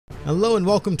Hello and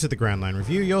welcome to the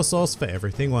GrandLineReview, your source for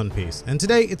everything One Piece. And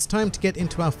today it's time to get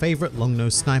into our favorite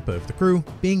long-nosed sniper of the crew,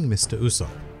 being Mr.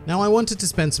 Usopp. Now I wanted to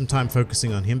spend some time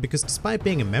focusing on him because despite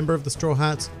being a member of the Straw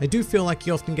Hats, I do feel like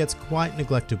he often gets quite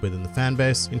neglected within the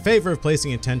fanbase in favor of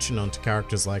placing attention onto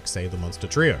characters like, say, the Monster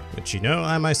Trio, which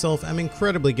I myself am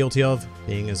incredibly guilty of,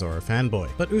 being a Zoro fanboy.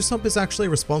 But Usopp is actually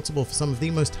responsible for some of the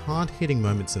most hard-hitting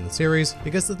moments in the series,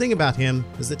 because the thing about him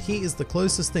is that he is the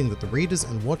closest thing that the readers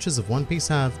and watchers of One Piece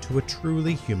have to a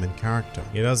truly human character.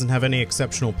 He doesn't have any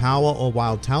exceptional power or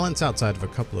wild talents outside of a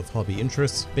couple of hobby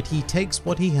interests, but he takes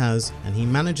what he has and he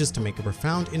manages to make a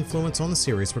profound influence on the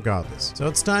series regardless. So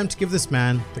it's time to give this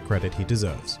man the credit he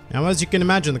deserves. Now, as you can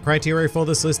imagine, the criteria for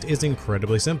this list is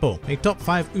incredibly simple. A top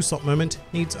 5 Usopp moment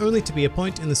needs only to be a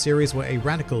point in the series where a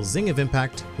radical zing of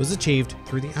impact was achieved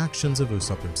through the actions of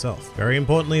Usopp himself. Very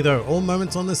importantly though, all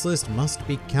moments on this list must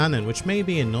be canon, which may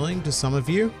be annoying to some of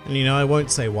you, and I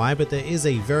won't say why, but there is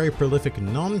a very prolific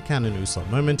non-canon Usopp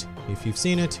moment. If you've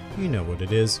seen it, you know what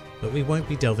it is, but we won't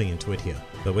be delving into it here.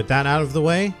 But with that out of the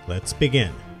way, let's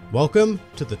begin. Welcome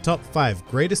to the top 5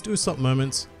 greatest Usopp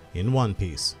moments in One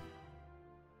Piece.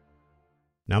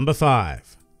 Number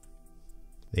 5.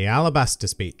 The Alabasta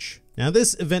Speech. Now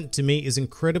this event to me is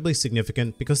incredibly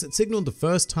significant because it signaled the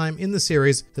first time in the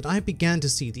series that I began to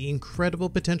see the incredible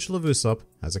potential of Usopp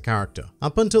as a character.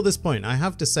 Up until this point, I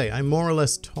have to say I more or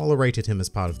less tolerated him as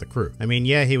part of the crew. I mean,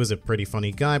 yeah, he was a pretty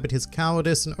funny guy, but his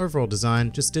cowardice and overall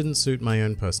design just didn't suit my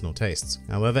own personal tastes.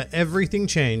 However, everything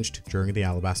changed during the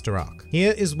Alabasta arc.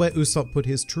 Here is where Usopp put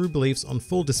his true beliefs on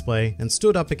full display and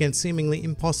stood up against seemingly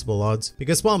impossible odds,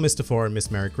 because while Mr. Four and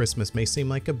Miss Merry Christmas may seem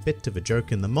like a bit of a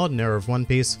joke in the modern era of One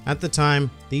Piece, at the time,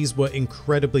 these were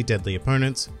incredibly deadly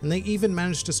opponents, and they even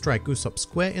managed to strike Usopp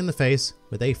square in the face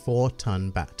with a 4-ton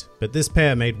bat. But this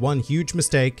pair made one huge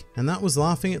mistake, and that was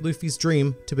laughing at Luffy's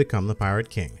dream to become the Pirate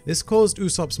King. This caused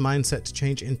Usopp's mindset to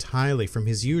change entirely from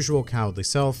his usual cowardly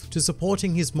self to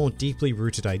supporting his more deeply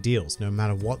rooted ideals, no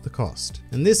matter what the cost.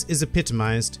 And this is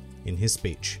epitomized in his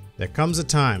speech. There comes a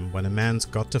time when a man's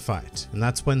got to fight, and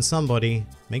that's when somebody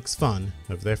makes fun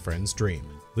of their friend's dream.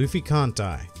 Luffy can't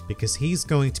die, because he's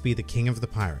going to be the king of the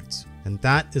pirates, and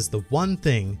that is the one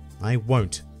thing I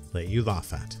won't let you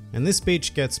laugh at. And this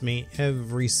speech gets me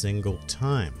every single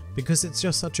time, because it's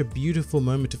just such a beautiful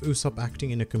moment of Usopp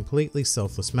acting in a completely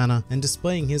selfless manner and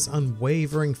displaying his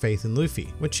unwavering faith in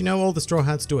Luffy, which all the Straw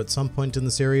Hats do at some point in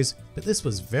the series, but this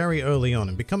was very early on,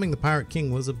 and becoming the Pirate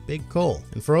King was a big call.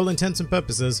 And for all intents and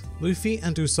purposes, Luffy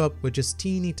and Usopp were just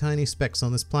teeny tiny specks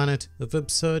on this planet of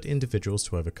absurd individuals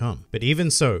to overcome. But even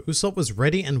so, Usopp was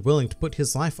ready and willing to put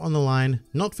his life on the line,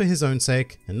 not for his own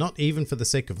sake, and not even for the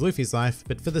sake of Luffy's life,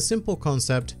 but for the simple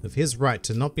concept of his right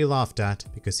to not be laughed at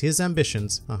because his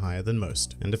ambitions are higher than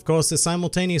most. And of course, this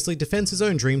simultaneously defends his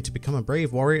own dream to become a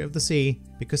brave warrior of the sea,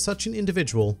 because such an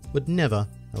individual would never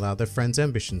allow their friend's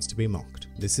ambitions to be mocked.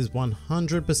 This is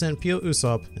 100% pure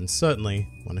Usopp, and certainly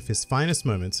one of his finest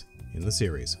moments in the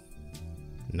series.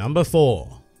 Number 4.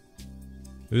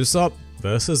 Usopp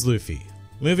versus Luffy.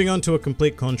 Moving on to a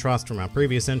complete contrast from our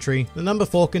previous entry, the number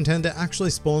 4 contender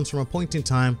actually spawns from a point in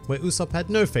time where Usopp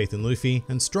had no faith in Luffy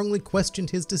and strongly questioned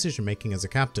his decision making as a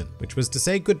captain, which was to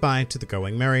say goodbye to the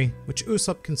Going Merry, which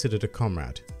Usopp considered a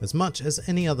comrade, as much as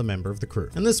any other member of the crew.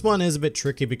 And this one is a bit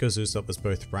tricky because Usopp was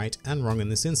both right and wrong in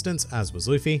this instance, as was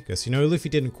Luffy, because Luffy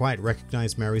didn't quite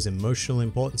recognize Merry's emotional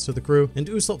importance to the crew, and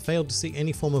Usopp failed to see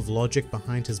any form of logic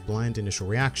behind his blind initial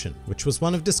reaction, which was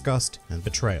one of disgust and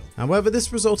betrayal. However,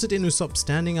 this resulted in Usopp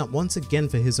standing up once again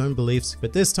for his own beliefs,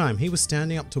 but this time he was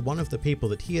standing up to one of the people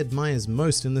that he admires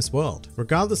most in this world.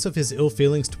 Regardless of his ill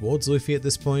feelings towards Luffy at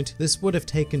this point, this would have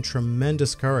taken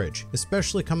tremendous courage,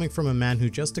 especially coming from a man who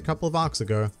just a couple of arcs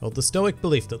ago held the stoic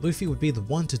belief that Luffy would be the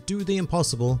one to do the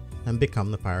impossible and become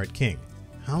the Pirate King.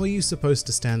 How are you supposed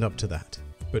to stand up to that?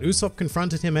 But Usopp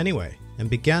confronted him anyway, and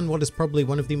began what is probably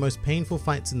one of the most painful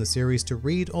fights in the series to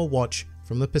read or watch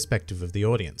from the perspective of the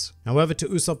audience. However, to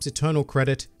Usopp's eternal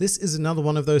credit, this is another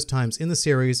one of those times in the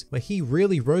series where he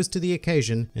really rose to the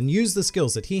occasion and used the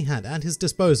skills that he had at his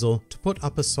disposal to put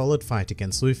up a solid fight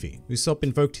against Luffy. Usopp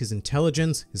invoked his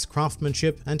intelligence, his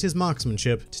craftsmanship, and his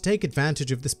marksmanship to take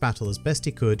advantage of this battle as best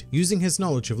he could, using his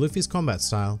knowledge of Luffy's combat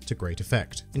style to great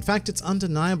effect. In fact, it's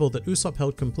undeniable that Usopp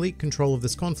held complete control of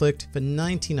this conflict for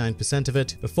 99% of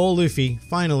it, before Luffy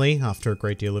finally, after a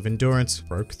great deal of endurance,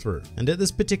 broke through. And at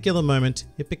this particular moment,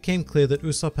 it became clear that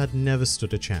Usopp had never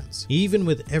stood a chance. Even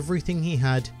with everything he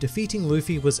had, defeating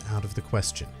Luffy was out of the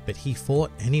question. But he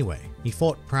fought anyway. He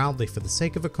fought proudly for the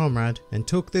sake of a comrade, and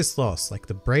took this loss like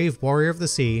the brave warrior of the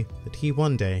sea that he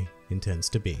one day intends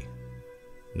to be.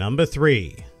 Number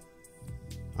 3.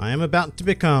 I am about to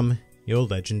become your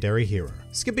legendary hero.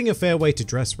 Skipping a fair way to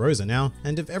Dressrosa now,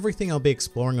 and of everything I'll be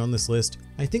exploring on this list,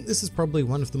 I think this is probably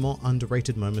one of the more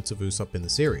underrated moments of Usopp in the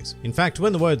series. In fact,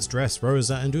 when the words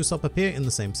Dressrosa and Usopp appear in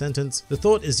the same sentence, the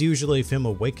thought is usually of him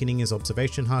awakening his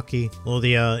observation haki, or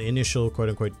the initial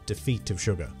quote-unquote defeat of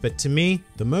Sugar. But to me,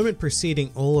 the moment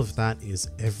preceding all of that is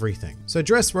everything. So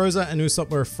Dressrosa and Usopp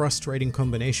were a frustrating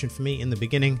combination for me in the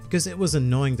beginning, because it was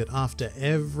annoying that after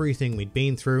everything we'd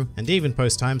been through, and even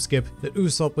post-time skip, that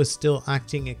Usopp was still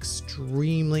acting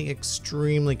extremely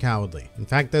cowardly. In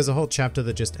fact, there's a whole chapter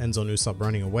that just ends on Usopp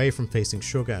running away from facing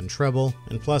Sugar and Treble,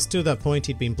 and plus to that point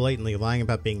he'd been blatantly lying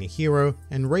about being a hero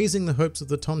and raising the hopes of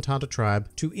the Tontatta tribe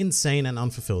to insane and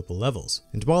unfulfillable levels.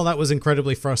 And while that was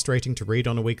incredibly frustrating to read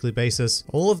on a weekly basis,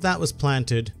 all of that was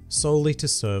planted solely to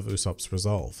serve Usopp's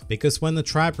resolve. Because when the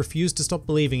tribe refused to stop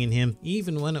believing in him,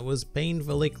 even when it was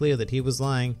painfully clear that he was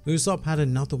lying, Usopp had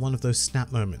another one of those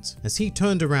snap moments, as he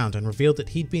turned around and revealed that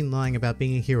he'd been lying about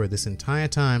being a hero this entire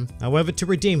time. However, to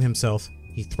redeem himself,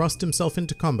 he thrust himself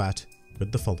into combat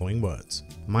with the following words.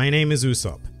 "My name is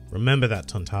Usopp. Remember that,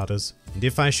 Tontattas. And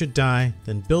if I should die,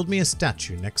 then build me a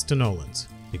statue next to Nolan's,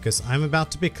 because I'm about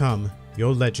to become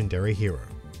your legendary hero."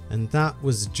 And that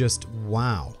was just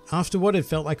wow. After what had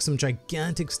felt like some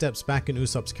gigantic steps back in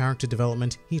Usopp's character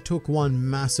development, he took one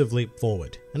massive leap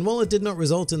forward. And while it did not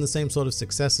result in the same sort of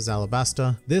success as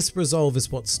Alabasta, this resolve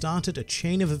is what started a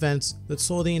chain of events that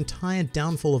saw the entire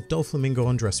downfall of Doflamingo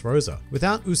on Dressrosa.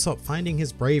 Without Usopp finding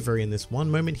his bravery in this one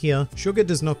moment here, Sugar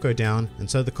does not go down, and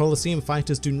so the Colosseum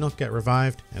fighters do not get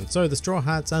revived, and so the Straw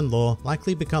Hats and Law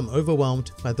likely become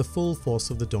overwhelmed by the full force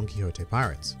of the Don Quixote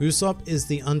pirates. Usopp is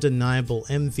the undeniable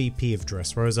MVP of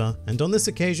Dressrosa, and on this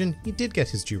occasion he did get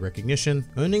his due recognition,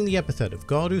 earning the epithet of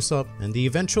God Usopp and the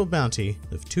eventual bounty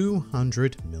of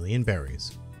 200 million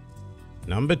berries.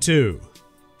 Number 2.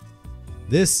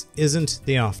 This isn't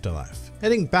the afterlife.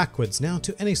 Heading backwards now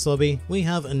to Enies Lobby, we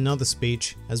have another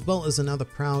speech, as well as another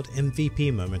proud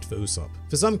MVP moment for Usopp.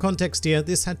 For some context here,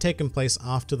 this had taken place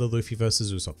after the Luffy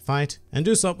vs Usopp fight, and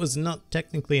Usopp was not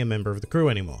technically a member of the crew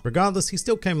anymore. Regardless, he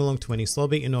still came along to Enies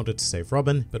Lobby in order to save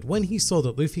Robin, but when he saw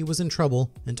that Luffy was in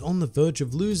trouble and on the verge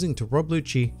of losing to Rob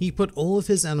Lucci, he put all of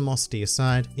his animosity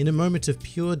aside in a moment of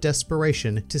pure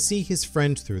desperation to see his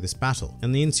friend through this battle.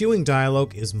 And the ensuing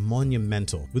dialogue is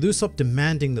monumental, with Usopp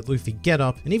demanding that Luffy get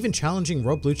up and even challenging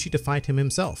Rob Lucci to fight him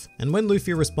himself. And when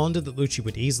Luffy responded that Lucci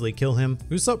would easily kill him,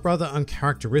 Usopp rather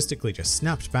uncharacteristically just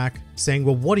snapped back, saying,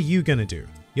 "Well, what are you gonna do?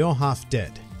 You're half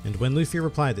dead." And when Luffy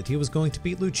replied that he was going to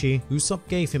beat Lucci, Usopp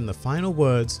gave him the final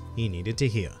words he needed to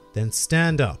hear. "Then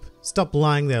stand up. Stop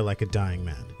lying there like a dying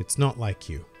man. It's not like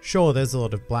you. Sure, there's a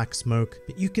lot of black smoke,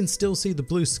 but you can still see the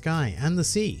blue sky and the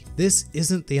sea. This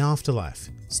isn't the afterlife.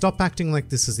 Stop acting like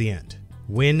this is the end.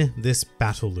 Win this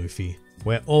battle, Luffy.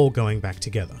 We're all going back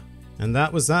together." And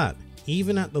that was that.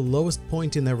 Even at the lowest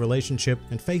point in their relationship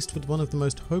and faced with one of the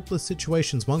most hopeless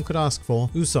situations one could ask for,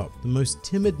 Usopp, the most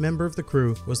timid member of the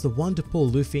crew, was the one to pull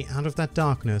Luffy out of that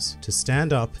darkness to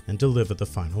stand up and deliver the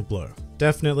final blow.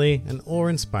 Definitely an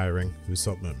awe-inspiring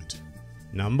Usopp moment.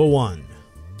 Number 1.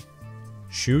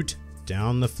 Shoot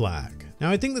down the flag. Now,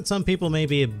 I think that some people may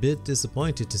be a bit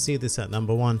disappointed to see this at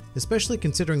number 1, especially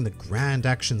considering the grand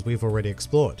actions we've already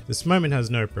explored. This moment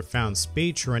has no profound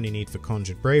speech or any need for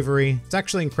conjured bravery. It's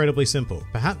actually incredibly simple,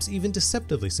 perhaps even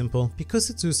deceptively simple,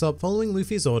 because it's Usopp following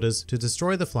Luffy's orders to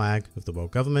destroy the flag of the world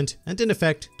government and in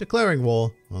effect declaring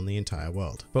war on the entire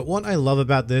world. But what I love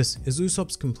about this is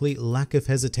Usopp's complete lack of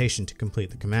hesitation to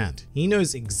complete the command. He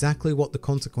knows exactly what the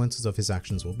consequences of his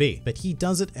actions will be, but he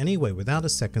does it anyway without a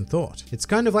second thought. It's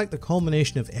kind of like the culmination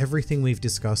of everything we've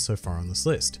discussed so far on this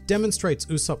list. It demonstrates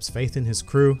Usopp's faith in his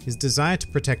crew, his desire to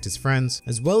protect his friends,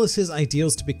 as well as his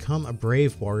ideals to become a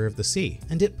brave warrior of the sea,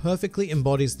 and it perfectly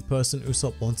embodies the person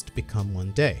Usopp wants to become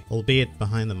one day, albeit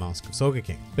behind the mask of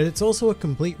Sogeking. But it's also a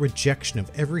complete rejection of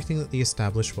everything that the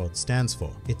established world stands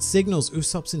for. It signals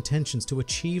Usopp's intentions to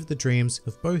achieve the dreams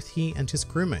of both he and his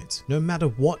crewmates, no matter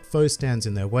what foe stands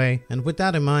in their way, and with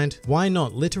that in mind, why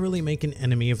not literally make an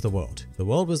enemy of the world? The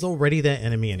world was already their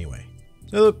enemy anyway.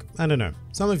 So look, I don't know,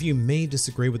 some of you may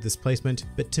disagree with this placement,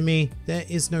 but to me, there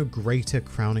is no greater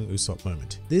crowning Usopp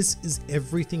moment. This is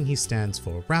everything he stands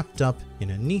for, wrapped up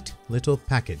in a neat little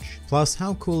package. Plus,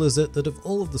 how cool is it that of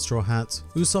all of the Straw Hats,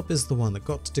 Usopp is the one that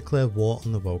got to declare war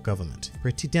on the world government?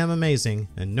 Pretty damn amazing,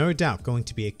 and no doubt going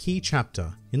to be a key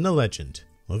chapter in the legend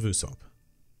of Usopp.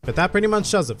 But that pretty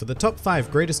much does it for the top 5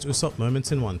 greatest Usopp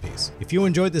moments in One Piece. If you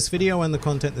enjoyed this video and the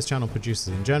content this channel produces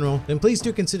in general, then please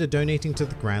do consider donating to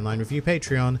the GrandLineReview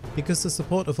Patreon, because the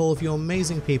support of all of you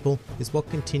amazing people is what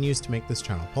continues to make this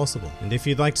channel possible. And if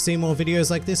you'd like to see more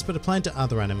videos like this but applied to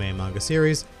other anime and manga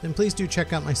series, then please do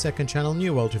check out my second channel,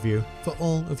 New World Review, for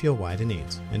all of your wider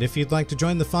needs. And if you'd like to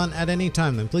join the fun at any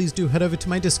time, then please do head over to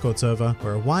my Discord server,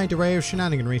 where a wide array of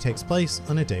shenaniganry takes place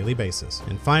on a daily basis.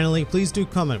 And finally, please do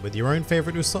comment with your own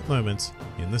favorite Usopp moments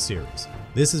in the series.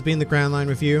 This has been the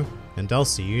GrandLineReview, and I'll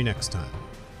see you next time.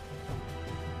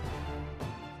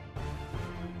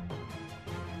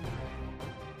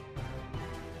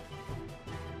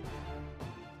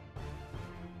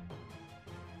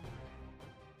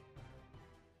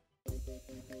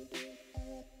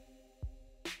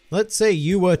 Let's say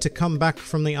you were to come back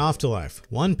from the afterlife.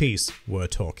 One Piece, we're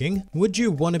talking. Would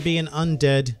you want to be an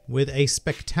undead with a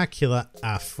spectacular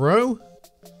afro?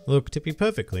 Look, to be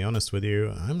perfectly honest with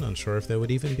you, I'm not sure if there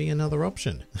would even be another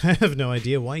option. I have no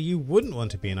idea why you wouldn't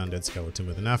want to be an undead skeleton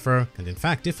with an afro, and in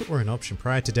fact, if it were an option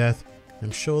prior to death,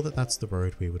 I'm sure that that's the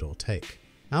road we would all take.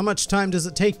 How much time does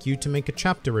it take you to make a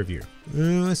chapter review?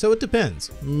 So it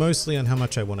depends, mostly on how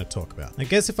much I want to talk about. I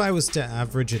guess if I was to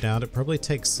average it out, it probably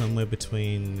takes somewhere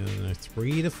between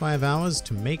 3 to 5 hours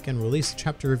to make and release a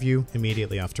chapter review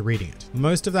immediately after reading it.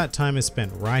 Most of that time is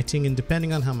spent writing, and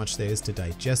depending on how much there is to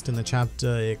digest in the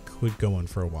chapter, it could go on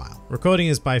for a while. Recording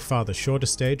is by far the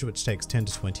shortest stage, which takes 10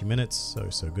 to 20 minutes,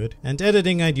 so good. And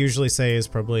editing, I'd usually say, is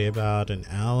probably about an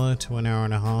hour to an hour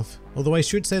and a half. Although I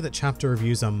should say that chapter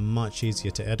reviews are much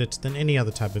easier to edit than any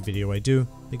other type of video I do,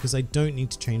 because I don't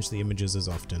need to change the images as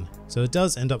often, so it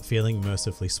does end up feeling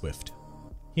mercifully swift.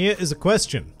 Here is a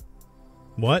question.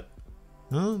 What?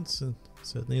 Oh, it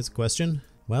certainly is a question.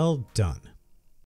 Well done.